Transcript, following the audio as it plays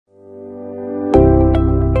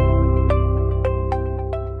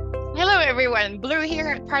everyone, Blue here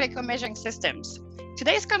at Particle Measuring Systems.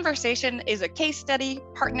 Today's conversation is a case study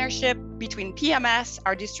partnership between PMS,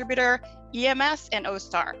 our distributor, EMS, and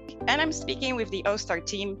AUSTAR. And I'm speaking with the AUSTAR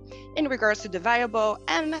team in regards to the viable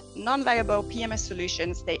and non-viable PMS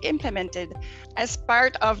solutions they implemented as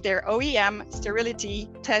part of their OEM sterility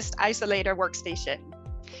test isolator workstation.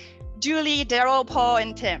 Julie, Daryl, Paul,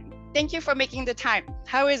 and Tim, thank you for making the time.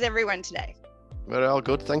 How is everyone today? We're all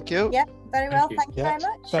good, thank you. Yeah, very well, thank you very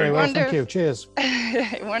much. Very well, thank you. Cheers.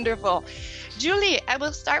 Wonderful. Julie, I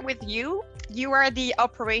will start with you. You are the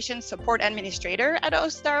Operations Support Administrator at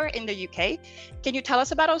AUSTAR in the UK. Can you tell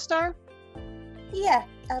us about AUSTAR? Yeah,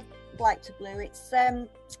 I'd like to, Blue. It's the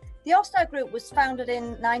AUSTAR Group was founded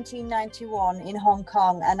in 1991 in Hong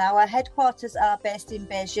Kong, and our headquarters are based in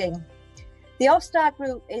Beijing. The AUSTAR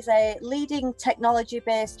Group is a leading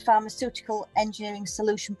technology-based pharmaceutical engineering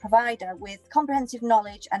solution provider with comprehensive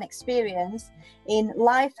knowledge and experience in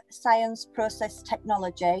life science process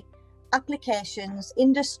technology, applications,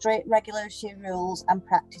 industry, regulatory rules and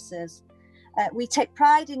practices. We take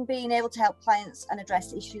pride in being able to help clients and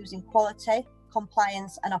address issues in quality,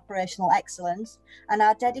 compliance and operational excellence, and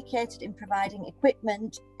are dedicated in providing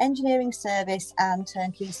equipment, engineering service and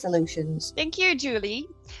turnkey solutions. Thank you, Julie.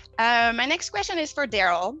 My next question is for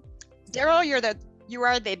Daryl. Daryl, you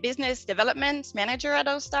are the Business Development Manager at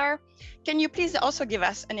AUSTAR. Can you please also give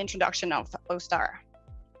us an introduction of AUSTAR?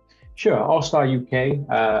 Sure. AUSTAR UK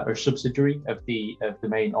are a subsidiary of the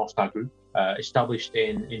main AUSTAR Group, established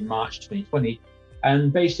in March 2020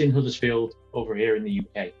 and based in Huddersfield over here in the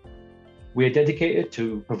UK. We are dedicated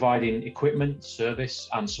to providing equipment, service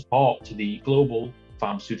and support to the global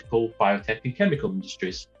pharmaceutical, biotech and chemical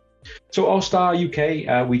industries. So AUSTAR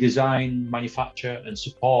UK, we design, manufacture and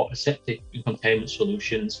support aseptic and containment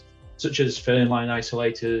solutions such as filling line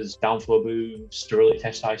isolators, downflow booms, sterility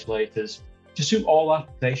test isolators to suit all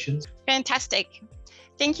applications. Fantastic.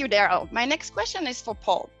 Thank you, Daryl. My next question is for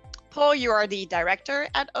Paul. Paul, you are the director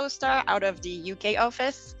at AUSTAR out of the UK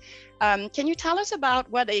office. Can you tell us about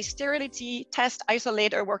what a sterility test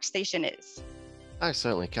isolator workstation is? I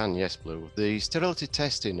certainly can, yes, Blue. The sterility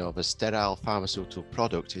testing of a sterile pharmaceutical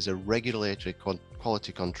product is a regulatory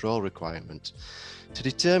quality control requirement to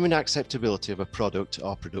determine acceptability of a product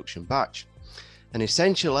or production batch. An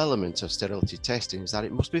essential element of sterility testing is that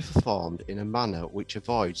it must be performed in a manner which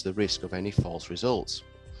avoids the risk of any false results.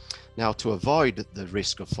 Now, to avoid the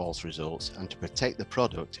risk of false results and to protect the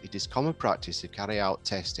product, it is common practice to carry out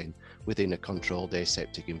testing within a controlled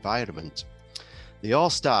aseptic environment. The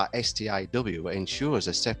AUSTAR STIW ensures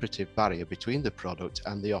a separative barrier between the product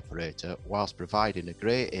and the operator whilst providing a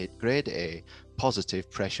grade A positive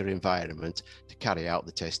pressure environment to carry out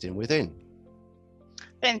the testing within.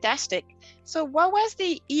 Fantastic. So what was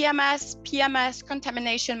the EMS, PMS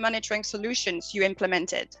contamination monitoring solutions you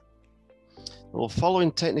implemented? Well,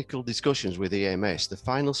 following technical discussions with EMS, the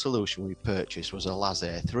final solution we purchased was a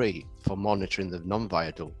Lasair 3 for monitoring the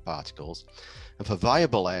non-viable particles. And for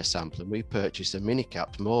viable air sampling, we purchased a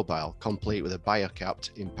MiniCapt mobile, complete with a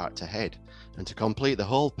BioCapt Impactor head. And to complete the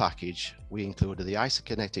whole package, we included the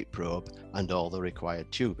isokinetic probe and all the required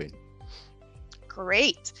tubing.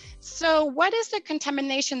 Great. So what is the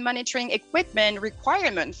contamination monitoring equipment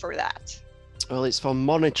requirement for that? Well, it's for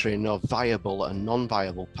monitoring of viable and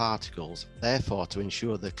non-viable particles, therefore to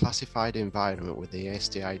ensure the classified environment with the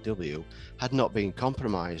STIW had not been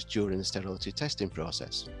compromised during the sterility testing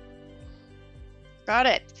process. Got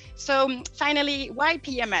it. So finally, why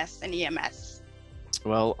PMS and EMS?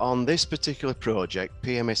 Well, on this particular project,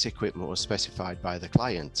 PMS equipment was specified by the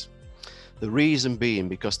client. The reason being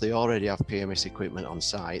because they already have PMS equipment on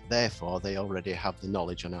site, therefore they already have the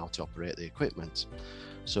knowledge on how to operate the equipment.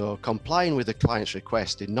 So complying with the client's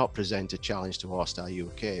request did not present a challenge to AUSTAR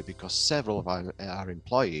UK because several of our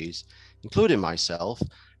employees, including myself,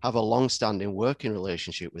 have a long-standing working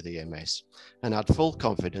relationship with EMS and had full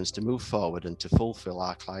confidence to move forward and to fulfill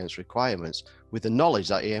our clients' requirements with the knowledge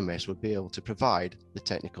that EMS would be able to provide the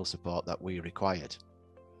technical support that we required.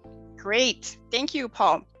 Great. Thank you,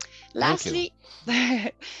 Paul. Lastly,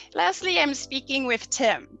 I'm speaking with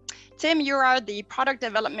Tim. Tim, you are the product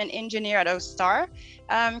development engineer at AUSTAR.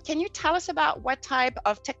 Can you tell us about what type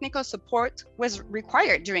of technical support was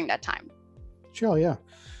required during that time? Sure, yeah.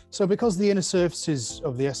 So because the inner surfaces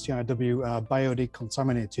of the STIW are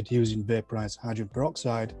biodecontaminated using vaporized hydrogen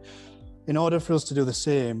peroxide, in order for us to do the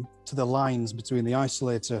same to the lines between the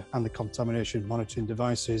isolator and the contamination monitoring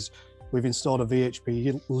devices, we've installed a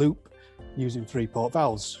VHP loop using 3-port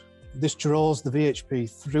valves. This draws the VHP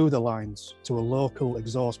through the lines to a local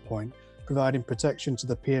exhaust point, providing protection to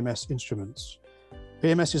the PMS instruments.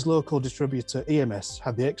 PMS's local distributor EMS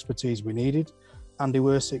had the expertise we needed Andy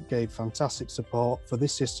Wersick gave fantastic support for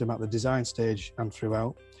this system at the design stage and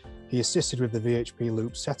throughout. He assisted with the VHP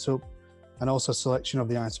loop setup and also selection of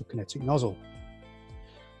the isokinetic nozzle.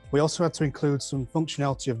 We also had to include some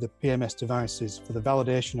functionality of the PMS devices for the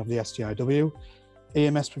validation of the STIW.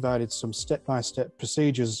 EMS provided some step-by-step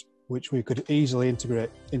procedures which we could easily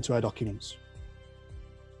integrate into our documents.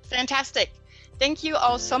 Fantastic. Thank you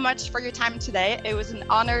all so much for your time today. It was an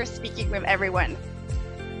honor speaking with everyone.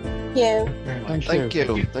 Thank you. Very much. Thank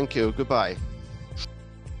you. Thank you. Goodbye.